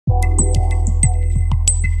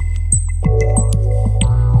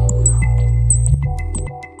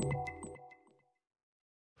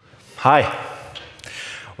Hi,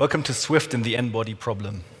 welcome to Swift and the N-body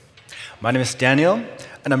problem. My name is Daniel,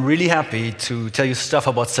 and I'm really happy to tell you stuff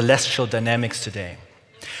about celestial dynamics today.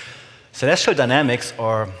 Celestial dynamics,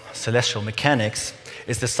 or celestial mechanics,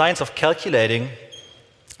 is the science of calculating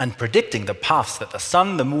and predicting the paths that the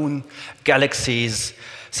sun, the moon, galaxies,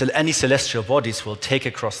 any celestial bodies will take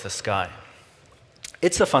across the sky.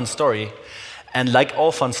 It's a fun story, and like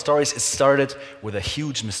all fun stories, it started with a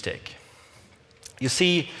huge mistake. You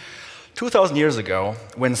see, 2,000 years ago,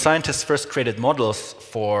 when scientists first created models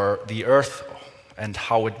for the Earth and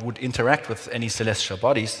how it would interact with any celestial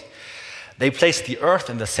bodies, they placed the Earth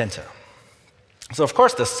in the center. So of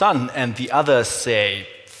course the sun and the other, say,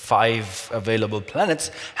 5 available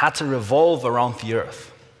planets had to revolve around the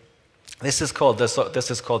Earth. This is called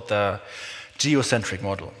the geocentric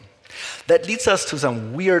model. That leads us to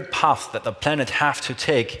some weird paths that the planet have to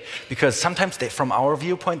take, because sometimes from our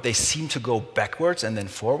viewpoint, they seem to go backwards and then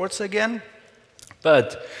forwards again.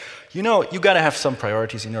 But you know, you gotta have some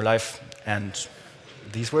priorities in your life, and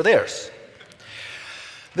these were theirs.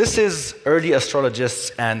 This is early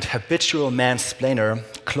astrologist and habitual mansplainer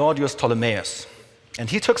Claudius Ptolemaeus. And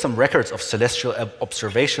he took some records of celestial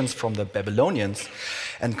observations from the Babylonians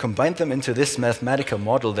and combined them into this mathematical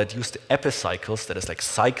model that used epicycles, that is like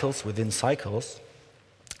cycles within cycles,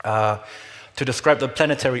 to describe the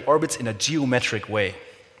planetary orbits in a geometric way.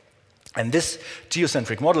 And this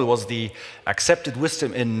geocentric model was the accepted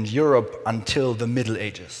wisdom in Europe until the Middle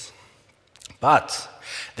Ages. But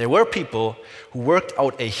there were people who worked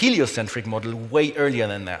out a heliocentric model way earlier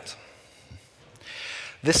than that.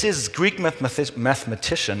 This is Greek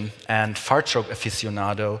mathematician and fart joke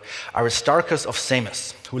aficionado Aristarchus of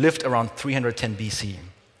Samos, who lived around 310 BC.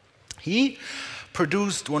 He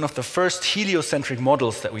produced one of the first heliocentric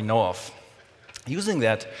models that we know of. Using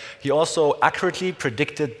that, he also accurately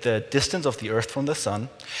predicted the distance of the Earth from the Sun,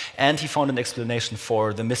 and he found an explanation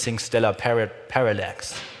for the missing stellar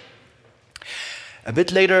parallax. A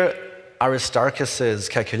bit later, Aristarchus's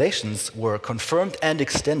calculations were confirmed and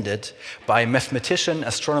extended by mathematician,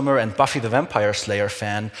 astronomer, and Buffy the Vampire Slayer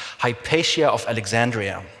fan Hypatia of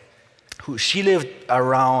Alexandria. She lived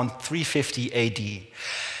around 350 AD.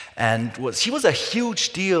 And she was a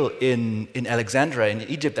huge deal in Alexandria, in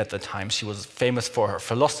Egypt at the time. She was famous for her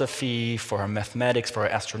philosophy, for her mathematics, for her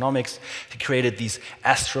astronomics. She created these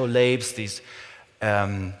astrolabes,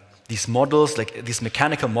 these models, like these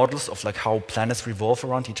mechanical models of like how planets revolve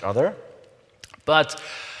around each other. But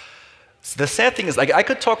the sad thing is, like, I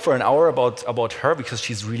could talk for an hour about her because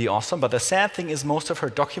she's really awesome, but the sad thing is most of her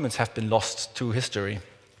documents have been lost to history.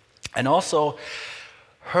 And also,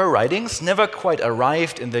 her writings never quite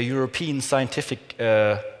arrived in the European scientific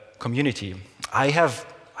community. I have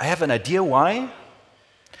an idea why.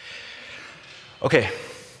 Okay,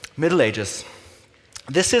 Middle Ages.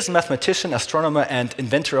 This is mathematician, astronomer, and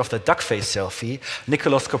inventor of the duck face selfie,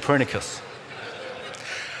 Nicolaus Copernicus,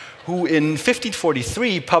 who in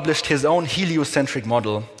 1543 published his own heliocentric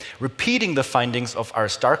model, repeating the findings of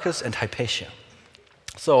Aristarchus and Hypatia.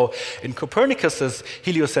 So in Copernicus's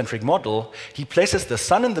heliocentric model, he places the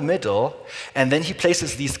sun in the middle, and then he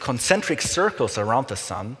places these concentric circles around the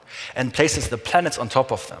sun and places the planets on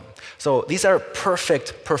top of them. So these are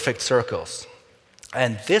perfect circles.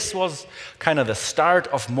 And this was kind of the start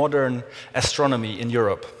of modern astronomy in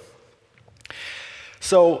Europe.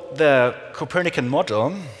 So the Copernican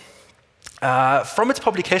model, from its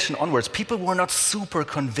publication onwards, people were not super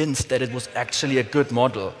convinced that it was actually a good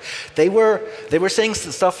model. They were saying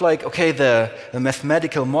stuff like, okay, the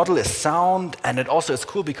mathematical model is sound, and it also is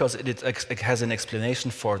cool because it has an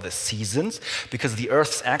explanation for the seasons, because the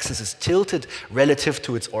Earth's axis is tilted relative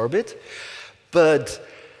to its orbit. But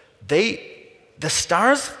the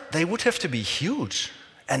stars, they would have to be huge.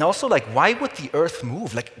 And also, like, why would the Earth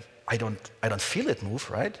move? Like, I don't feel it move,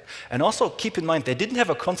 right? And also, keep in mind, they didn't have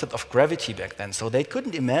a concept of gravity back then, so they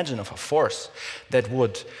couldn't imagine of a force that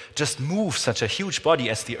would just move such a huge body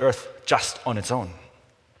as the Earth just on its own.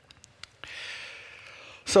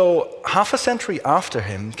 So, half a century after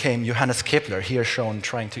him came Johannes Kepler, here shown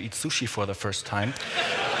trying to eat sushi for the first time.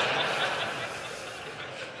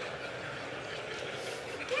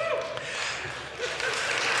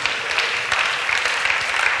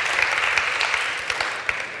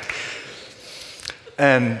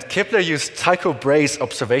 And Kepler used Tycho Brahe's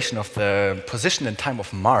observation of the position and time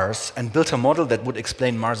of Mars and built a model that would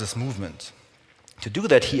explain Mars's movement. To do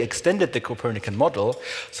that, he extended the Copernican model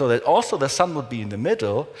so that also the sun would be in the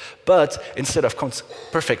middle, but instead of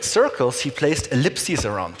perfect circles, he placed ellipses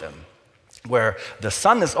around them, where the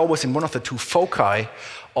sun is always in one of the 2 foci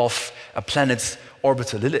of a planet's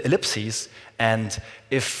orbital ellipses, and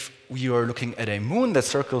if you are looking at a moon that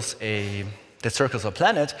circles a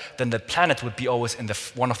planet, then the planet would be always in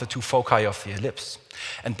one of the two foci of the ellipse.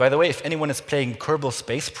 And by the way, if anyone is playing Kerbal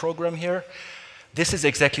Space Program here, this is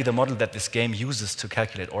exactly the model that this game uses to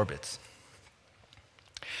calculate orbits.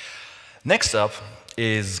 Next up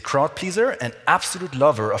is crowd pleaser and absolute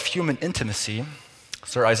lover of human intimacy,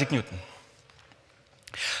 Sir Isaac Newton.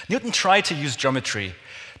 Newton tried to use geometry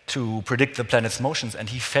to predict the planet's motions, and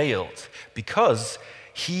he failed because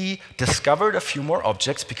he discovered a few more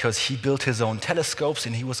objects because he built his own telescopes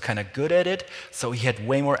and he was kind of good at it, so he had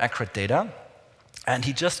way more accurate data. And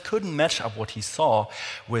he just couldn't match up what he saw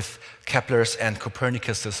with Kepler's and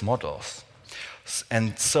Copernicus's models.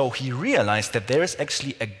 And so he realized that there is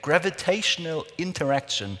actually a gravitational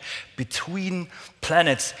interaction between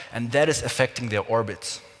planets, and that is affecting their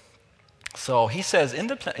orbits. So he says in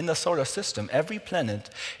the solar system, every planet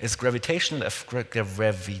is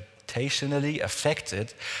gravitationally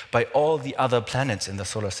affected by all the other planets in the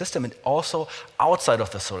solar system and also outside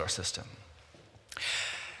of the solar system.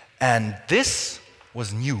 And this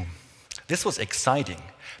was new. This was exciting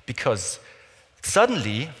because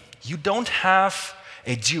suddenly you don't have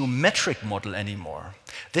a geometric model anymore.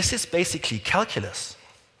 This is basically calculus.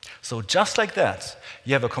 So just like that,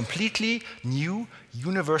 you have a completely new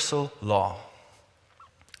universal law.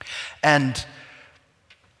 And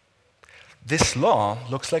this law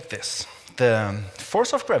looks like this. The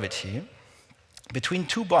force of gravity between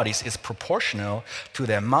two bodies is proportional to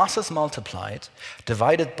their masses multiplied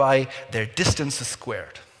divided by their distances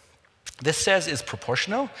squared. This says is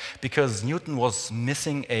proportional because Newton was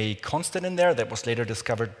missing a constant in there that was later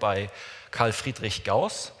discovered by Carl Friedrich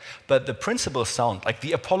Gauss. But the principle is sound. Like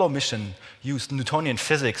the Apollo mission used Newtonian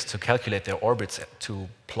physics to calculate their orbits to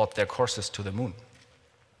plot their courses to the moon.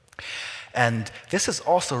 And this is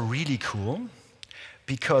also really cool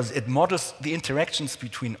because it models the interactions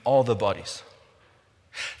between all the bodies.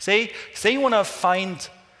 Say you want to find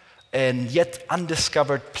a yet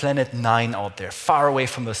undiscovered planet 9 out there, far away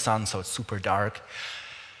from the sun, so it's super dark.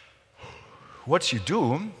 What you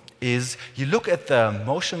do is you look at the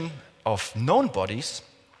motion of known bodies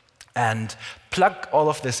and plug all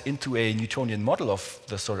of this into a Newtonian model of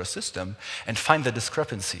the solar system and find the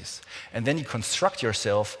discrepancies. And then you construct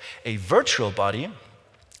yourself a virtual body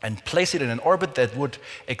and place it in an orbit that would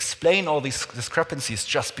explain all these discrepancies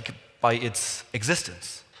just by its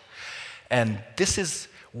existence. And this is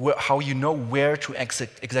how you know where to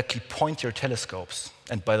exactly point your telescopes.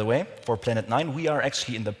 And by the way, for Planet 9, we are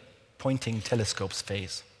actually in the pointing telescopes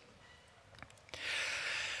phase.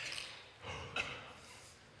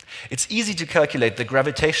 It's easy to calculate the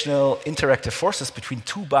gravitational interactive forces between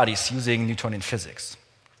two bodies using Newtonian physics.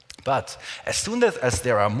 But as soon as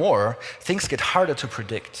there are more, things get harder to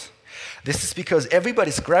predict. This is because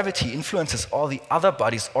everybody's gravity influences all the other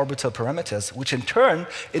bodies' orbital parameters, which in turn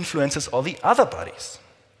influences all the other bodies.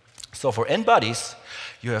 So for n bodies,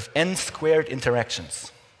 you have n squared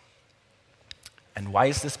interactions. And why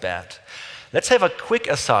is this bad? Let's have a quick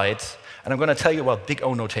aside, and I'm going to tell you about big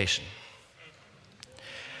O notation.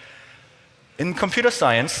 In computer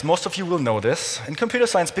science, most of you will know this, in computer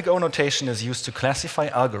science, big O notation is used to classify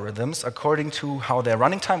algorithms according to how their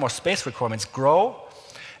running time or space requirements grow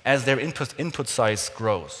as their input size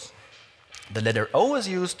grows. The letter O is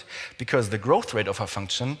used because the growth rate of a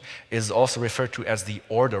function is also referred to as the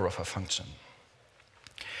order of a function.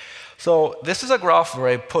 So this is a graph where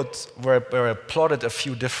I plotted a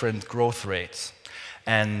few different growth rates.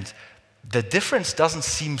 And the difference doesn't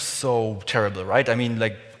seem so terrible, right? I mean,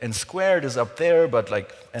 like n squared is up there, but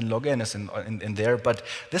like n log n is in there. But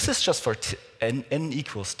this is just for n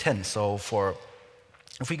equals 10. So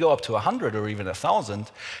if we go up to 100 or even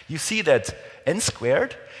 1,000, you see that n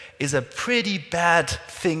squared is a pretty bad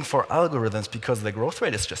thing for algorithms because the growth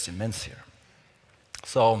rate is just immense here.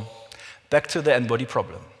 So back to the n-body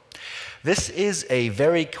problem. This is a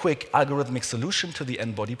very quick algorithmic solution to the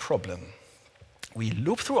n-body problem. We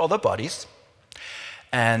loop through all the bodies,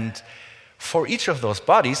 and for each of those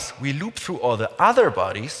bodies, we loop through all the other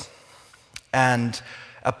bodies and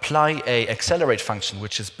apply an accelerate function,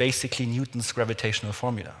 which is basically Newton's gravitational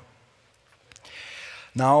formula.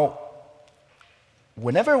 Now,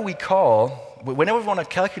 whenever we want to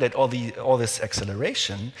calculate all this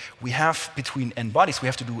acceleration, we have between n bodies, we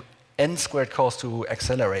have to do n squared calls to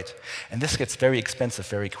accelerate. And this gets very expensive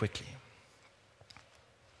very quickly.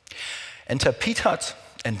 Enter Pete Hutt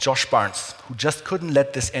and Josh Barnes, who just couldn't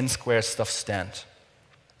let this n squared stuff stand.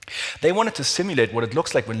 They wanted to simulate what it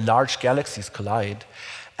looks like when large galaxies collide,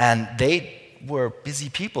 and they were busy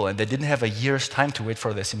people, and they didn't have a year's time to wait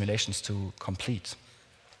for their simulations to complete.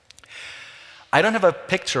 I don't have a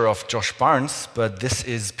picture of Josh Barnes, but this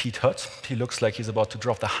is Pete Hutt. He looks like he's about to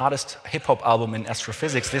drop the hardest hip-hop album in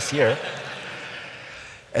astrophysics this year.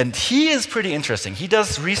 And he is pretty interesting. He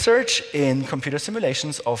does research in computer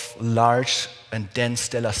simulations of large and dense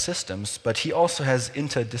stellar systems, but he also has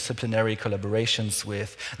interdisciplinary collaborations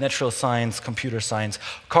with natural science, computer science,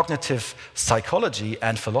 cognitive psychology,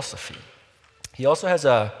 and philosophy. He also has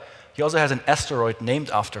an asteroid named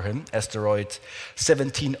after him, asteroid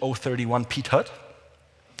 17031 Pete Hutt.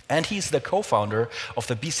 And he's the co-founder of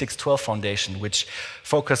the B612 Foundation, which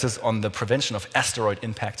focuses on the prevention of asteroid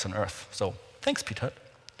impacts on Earth. So thanks, Pete Hutt.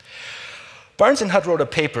 Barnes and Hutt wrote a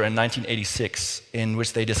paper in 1986 in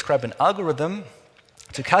which they describe an algorithm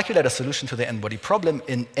to calculate a solution to the n-body problem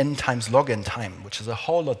in n times log n time, which is a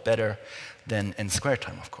whole lot better than n squared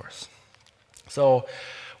time, of course. So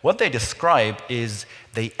what they describe is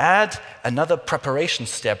they add another preparation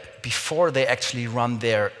step before they actually run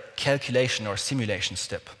their calculation or simulation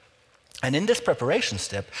step. And in this preparation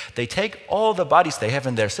step, they take all the bodies they have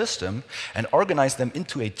in their system and organize them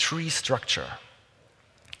into a tree structure.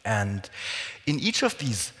 And in each of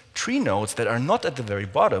these tree nodes that are not at the very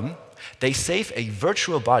bottom, they save a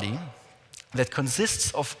virtual body that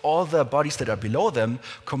consists of all the bodies that are below them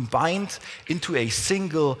combined into a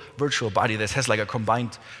single virtual body that has like a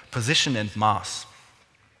combined position and mass.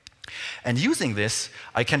 And using this,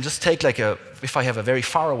 I can just take if I have a very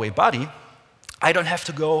far away body, I don't have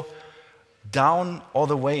to go down all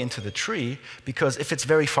the way into the tree, because if it's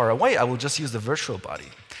very far away, I will just use the virtual body.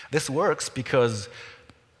 This works because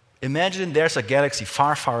imagine there's a galaxy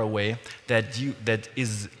far, far away that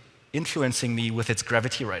is influencing me with its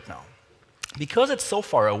gravity right now. Because it's so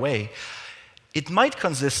far away, it might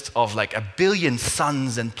consist of like 1 billion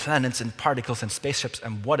suns and planets and particles and spaceships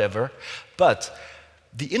and whatever, but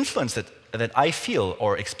the influence that I feel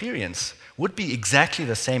or experience would be exactly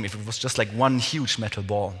the same if it was just like one huge metal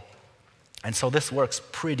ball. And so this works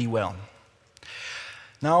pretty well.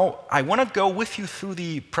 Now, I want to go with you through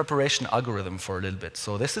the preparation algorithm for a little bit.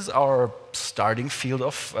 So this is our starting field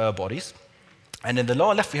of bodies. And in the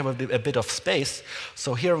lower left, we have a bit of space.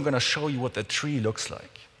 So here I'm going to show you what the tree looks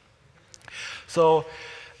like. So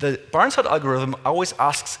the Barnes-Hutt algorithm always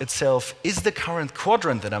asks itself, is the current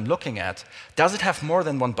quadrant that I'm looking at, does it have more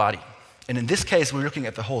than one body? And in this case, we're looking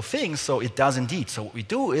at the whole thing, so it does indeed. So what we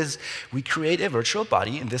do is we create a virtual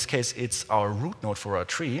body. In this case, it's our root node for our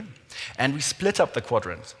tree. And we split up the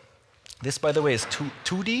quadrant. This, by the way, is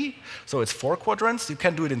 2D, so it's 4 quadrants. You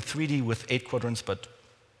can do it in 3D with 8 quadrants, but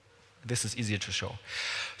this is easier to show.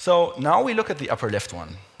 So now we look at the upper left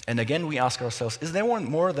one. And again, we ask ourselves, is there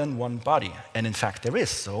more than one body? And in fact, there is.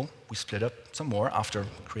 So we split up some more after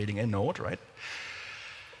creating a node, right?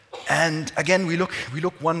 And again, we look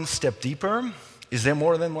one step deeper. Is there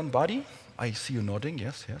more than one body? I see you nodding.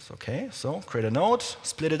 Yes, okay. So create a node,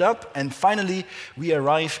 split it up, and finally, we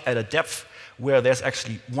arrive at a depth where there's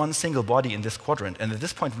actually one single body in this quadrant. And at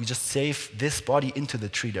this point, we just save this body into the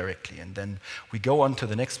tree directly. And then we go on to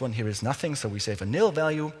the next one. Here is nothing, so we save a nil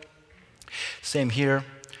value. Same here.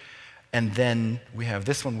 And then we have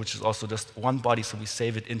this one, which is also just one body, so we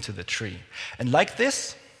save it into the tree. And like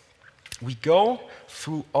this, we go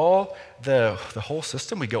through all the whole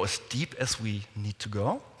system. We go as deep as we need to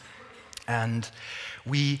go. And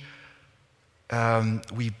we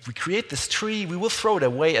create this tree. We will throw it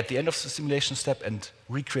away at the end of the simulation step and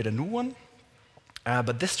recreate a new one.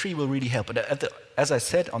 But this tree will really help. But as I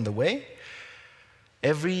said on the way,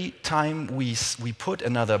 every time we put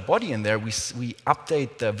another body in there, we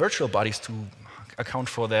update the virtual bodies to account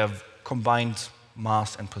for their combined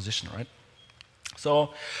mass and position, right?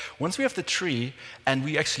 So once we have the tree and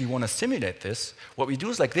we actually want to simulate this, what we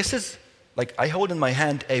do is I hold in my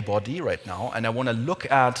hand a body right now, and I want to look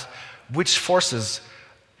at which forces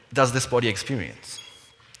does this body experience.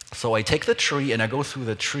 So I take the tree and I go through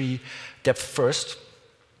the tree depth first,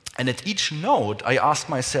 and at each node I ask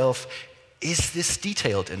myself, is this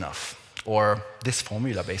detailed enough? Or this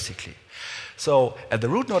formula, basically. So at the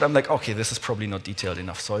root node, I'm like, okay, this is probably not detailed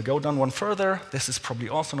enough. So I go down one further. This is probably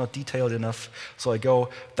also not detailed enough. So I go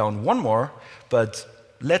down one more, but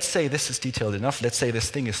let's say this is detailed enough. Let's say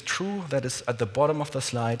this thing is true, that is at the bottom of the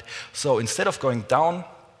slide. So instead of going down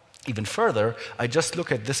even further, I just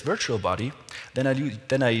look at this virtual body.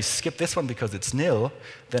 Then I skip this one because it's nil.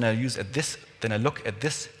 Then I look at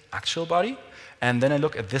this actual body. And then I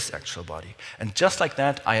look at this actual body. And just like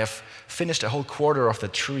that, I have finished a whole quarter of the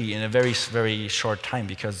tree in a very, very short time,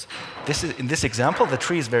 because in this example, the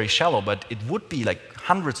tree is very shallow, but it would be like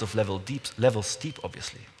hundreds of levels deep,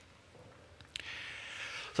 obviously.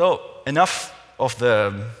 So enough of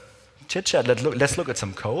the chit-chat, let's look at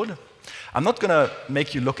some code. I'm not going to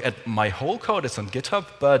make you look at my whole code. It's on GitHub,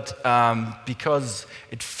 but because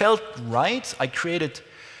it felt right, I created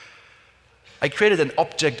an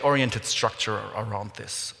object-oriented structure around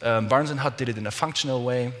this. Barnes and Hutt did it in a functional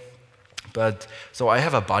way. But so I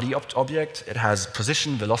have a body object. It has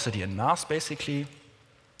position, velocity, and mass, basically.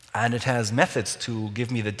 And it has methods to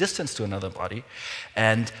give me the distance to another body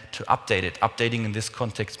and to update it. Updating in this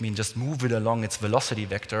context means just move it along its velocity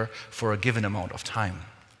vector for a given amount of time.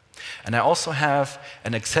 And I also have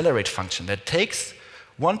an accelerate function that takes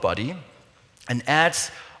one body and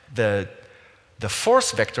adds the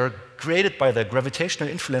force vector created by the gravitational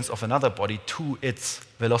influence of another body to its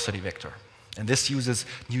velocity vector. And this uses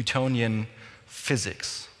Newtonian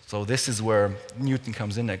physics. So this is where Newton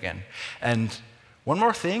comes in again. And one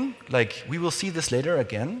more thing, like we will see this later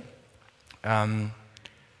again.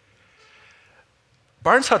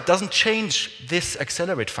 Barnes-Hutt doesn't change this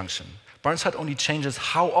accelerate function. Barnes-Hutt only changes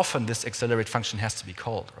how often this accelerate function has to be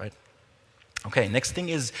called, right? Okay, next thing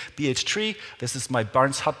is BH tree. This is my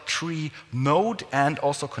Barnes-Hutt tree node and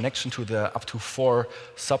also connection to the up to 4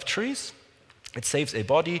 subtrees. It saves a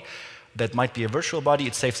body that might be a virtual body.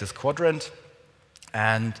 It saves this quadrant.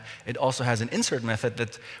 And it also has an insert method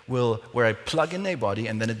that where I plug in a body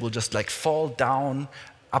and then it will just like fall down,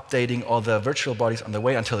 updating all the virtual bodies on the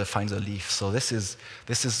way until it finds a leaf. So this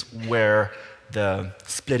is where the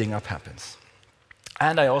splitting up happens.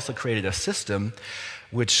 And I also created a system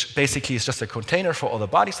which basically is just a container for all the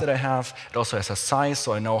bodies that I have. It also has a size,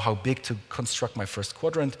 so I know how big to construct my first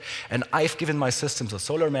quadrant. And I've given my systems a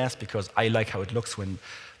solar mass because I like how it looks when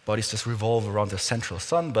bodies just revolve around the central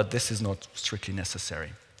sun, but this is not strictly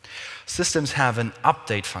necessary. Systems have an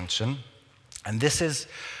update function, and this is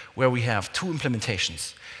where we have 2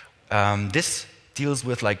 implementations. This deals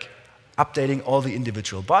with like updating all the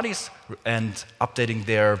individual bodies and updating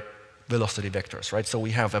their velocity vectors, right? So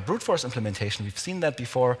we have a brute force implementation, we've seen that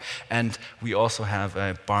before, and we also have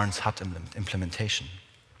a Barnes-Hutt implementation.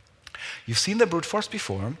 You've seen the brute force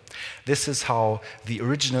before. This is how the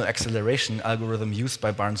original acceleration algorithm used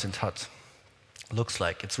by Barnes and Hutt looks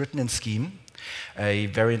like. It's written in Scheme, a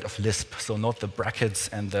variant of Lisp, so not the brackets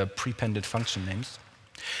and the prepended function names.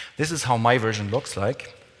 This is how my version looks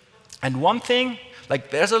like. And one thing, like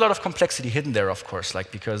there's a lot of complexity hidden there, of course,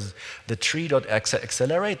 like because the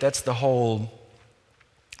tree.accelerate, that's the whole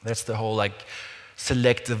like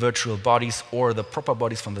select the virtual bodies or the proper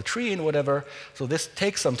bodies from the tree and whatever. So this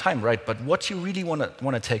takes some time, right? But what you really want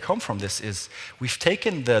to take home from this is we've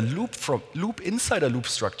taken the loop inside a loop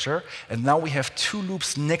structure, and now we have 2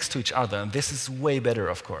 loops next to each other, and this is way better,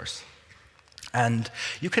 of course. And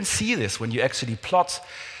you can see this when you actually plot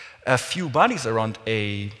a few bodies around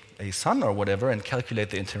a sun or whatever and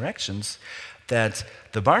calculate the interactions, that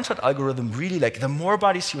the Barnes-Hutt algorithm really, like, the more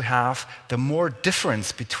bodies you have, the more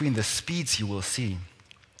difference between the speeds you will see.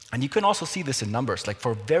 And you can also see this in numbers. Like,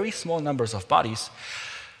 for very small numbers of bodies,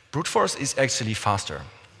 brute force is actually faster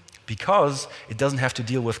because it doesn't have to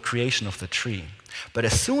deal with creation of the tree. But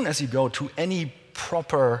as soon as you go to any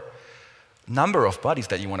proper number of bodies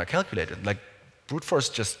that you want to calculate, like, brute force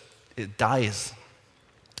just, it dies.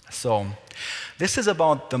 So this is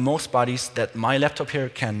about the most bodies that my laptop here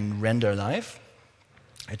can render live.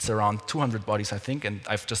 It's around 200 bodies, I think, and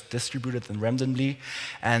I've just distributed them randomly.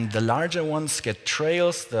 And the larger ones get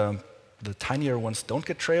trails. The tinier ones don't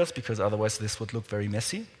get trails, because otherwise this would look very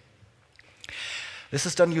messy. This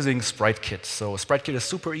is done using SpriteKit. So SpriteKit is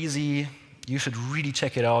super easy. You should really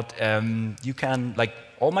check it out. You can, like,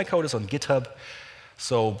 all my code is on GitHub.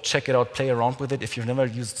 So check it out, play around with it. If you've never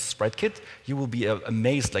used SpriteKit, you will be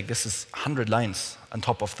amazed. Like, this is 100 lines on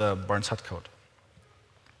top of the Barnes-Hutt code.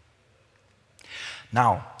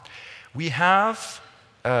 Now, we have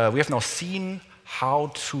now seen how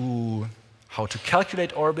to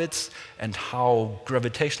calculate orbits and how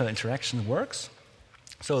gravitational interaction works.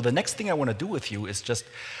 So the next thing I want to do with you is just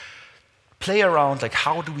play around, like,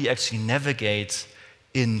 how do we actually navigate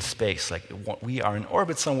in space? Like, we are in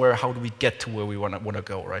orbit somewhere, how do we get to where we want to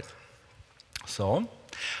go, right? So,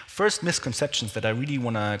 first misconceptions that I really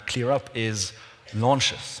want to clear up is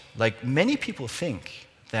launches. Like, many people think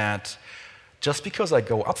that just because I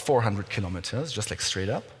go up 400 kilometers, just like straight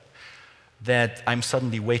up, that I'm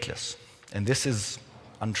suddenly weightless. And this is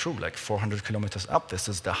untrue. Like, 400 kilometers up, this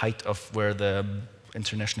is the height of where the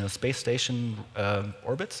International Space Station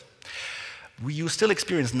orbits. You still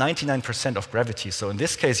experience 99% of gravity, so in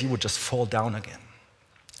this case, you would just fall down again.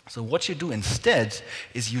 So what you do instead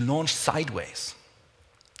is you launch sideways.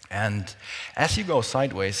 And as you go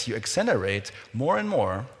sideways, you accelerate more and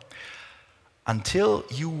more until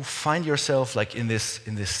you find yourself like in this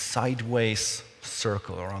sideways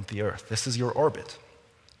circle around the Earth. This is your orbit.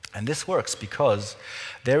 And this works because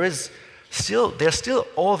there's still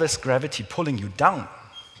all this gravity pulling you down.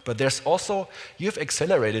 But there's also, you've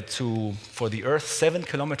accelerated to, for the Earth, 7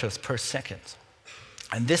 kilometers per second.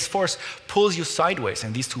 And this force pulls you sideways,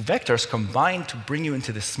 and these two vectors combine to bring you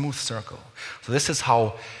into this smooth circle. So this is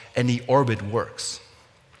how any orbit works.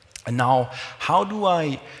 And now, how do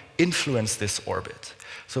I influence this orbit?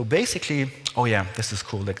 So basically, oh yeah, this is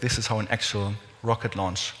cool. Like, this is how an actual rocket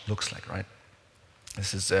launch looks like, right?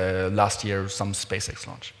 This is last year, some SpaceX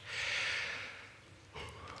launch.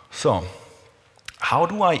 So, how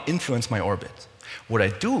do I influence my orbit? What I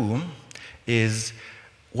do is,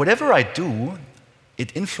 whatever I do,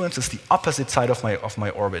 it influences the opposite side of my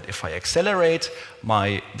orbit. If I accelerate,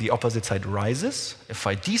 the opposite side rises. If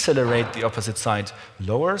I decelerate, the opposite side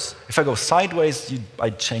lowers. If I go sideways,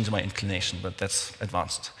 I change my inclination, but that's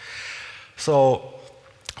advanced. So,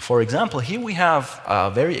 for example, here we have a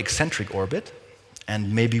very eccentric orbit,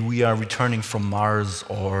 and maybe we are returning from Mars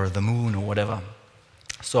or the Moon or whatever.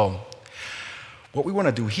 So, what we want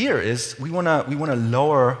to do here is we want to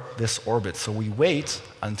lower this orbit. So we wait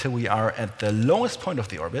until we are at the lowest point of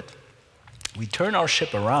the orbit. We turn our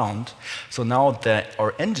ship around, so now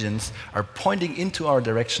our engines are pointing into our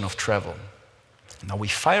direction of travel. Now we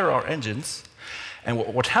fire our engines, and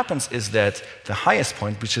what happens is that the highest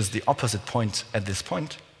point, which is the opposite point at this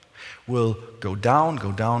point, will go down,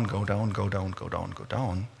 go down, go down, go down, go down, go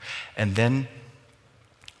down, and then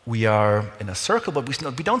we are in a circle, but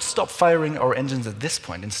we don't stop firing our engines at this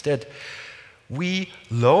point. Instead, we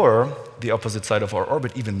lower the opposite side of our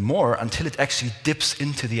orbit even more until it actually dips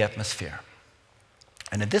into the atmosphere.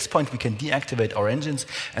 And at this point, we can deactivate our engines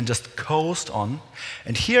and just coast on.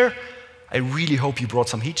 And here, I really hope you brought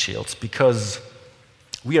some heat shields, because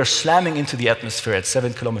we are slamming into the atmosphere at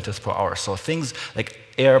 7 kilometers per hour. So things like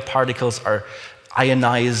air particles are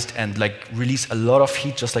ionized and release a lot of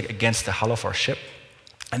heat just against the hull of our ship.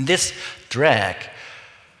 And this drag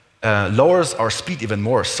lowers our speed even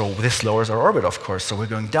more. So this lowers our orbit, of course. So we're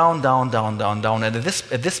going down, down, down, down, down. And at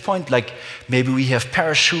this point, maybe we have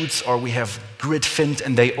parachutes or we have grid fins,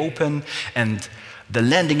 and they open, and the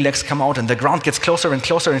landing legs come out, and the ground gets closer and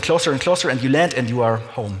closer and closer and closer, and you land, and you are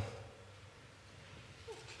home.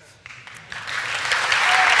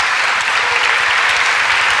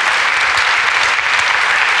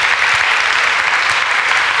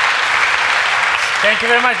 Thank you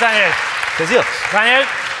very much, Daniel. Daniel,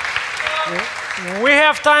 we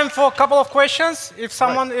have time for a couple of questions, if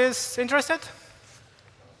someone is interested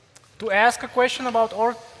to ask a question about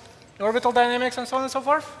orbital dynamics and so on and so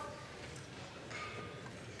forth.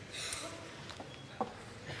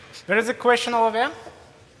 There is a question over there.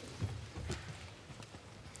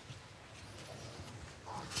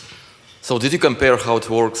 So did you compare how it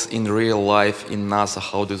works in real life in NASA?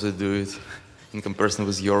 How does it do it in comparison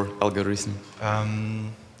with your algorithm?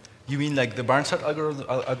 You mean like the Barnstad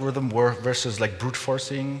algorithm versus brute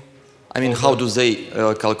forcing? I mean, how do they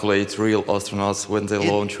calculate real astronauts when they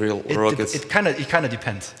launch real rockets? It kind of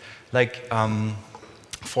depends. I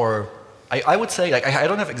would say, I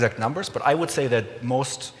don't have exact numbers, but I would say that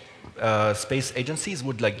most space agencies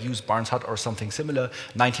would use Barnstad or something similar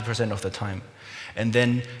 90% of the time, and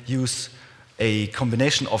then use a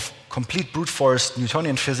combination of complete brute force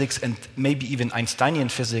Newtonian physics and maybe even Einsteinian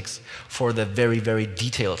physics for the very, very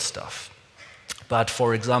detailed stuff. But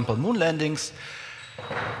for example, moon landings,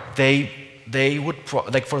 they would, for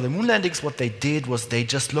the moon landings, what they did was they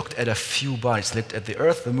just looked at a few bodies. They looked at the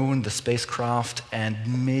Earth, the moon, the spacecraft, and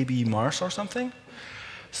maybe Mars or something.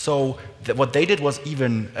 So what they did was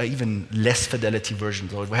even less fidelity version.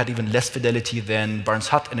 So it had even less fidelity than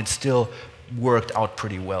Barnstad, and it still worked out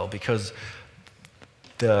pretty well, because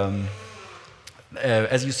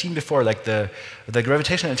as you've seen before, the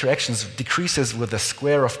gravitational interactions decreases with the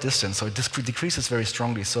square of distance, so it decreases very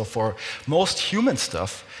strongly. So for most human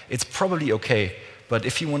stuff, it's probably okay. But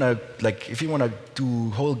if you want to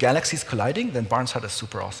do whole galaxies colliding, then Barnstad is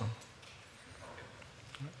super awesome.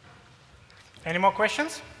 Any more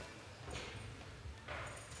questions?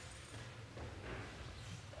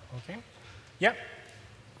 Okay. Yeah.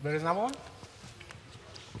 There is another one.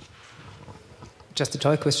 Just a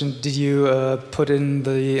toy question. Did you put in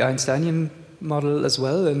the Einsteinian model as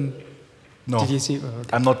well? And no, did you see? Oh, okay.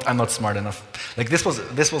 I'm not smart enough. This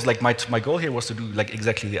was my goal here was to do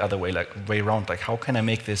exactly the other way, way around. How can I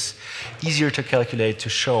make this easier to calculate, to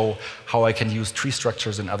show how I can use tree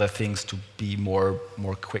structures and other things to be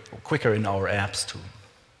quicker in our apps too.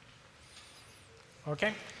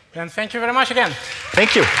 Okay. Then thank you very much again.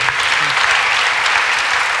 Thank you.